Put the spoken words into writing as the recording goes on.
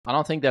I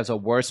don't think there's a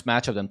worse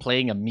matchup than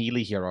playing a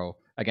melee hero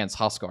against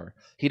Huskar.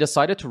 He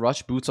decided to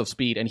rush Boots of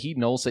Speed, and he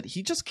knows that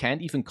he just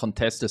can't even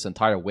contest this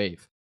entire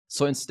wave.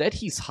 So instead,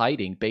 he's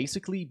hiding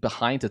basically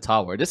behind the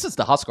tower. This is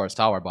the Huskar's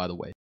tower, by the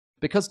way.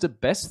 Because the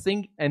best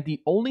thing and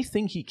the only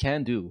thing he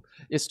can do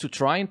is to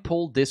try and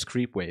pull this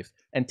creep wave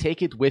and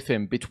take it with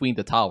him between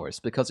the towers.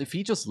 Because if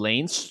he just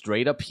lanes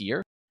straight up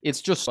here,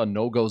 it's just a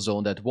no-go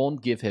zone that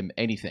won't give him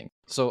anything.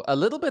 So a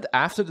little bit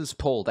after this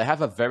pull, they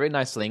have a very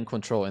nice lane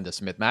control in this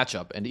mid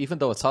matchup. And even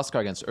though it's Huskar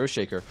against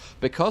Earthshaker,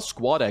 because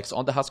Squad X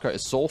on the Huskar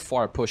is so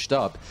far pushed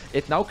up,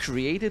 it now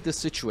created this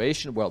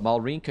situation where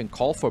Malr1ne can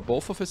call for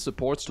both of his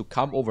supports to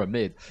come over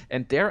mid.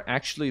 And they're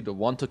actually the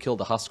one to kill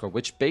the Huskar,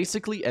 which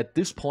basically at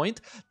this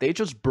point, they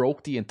just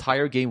broke the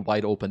entire game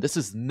wide open. This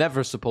is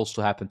never supposed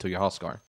to happen to your Huskar.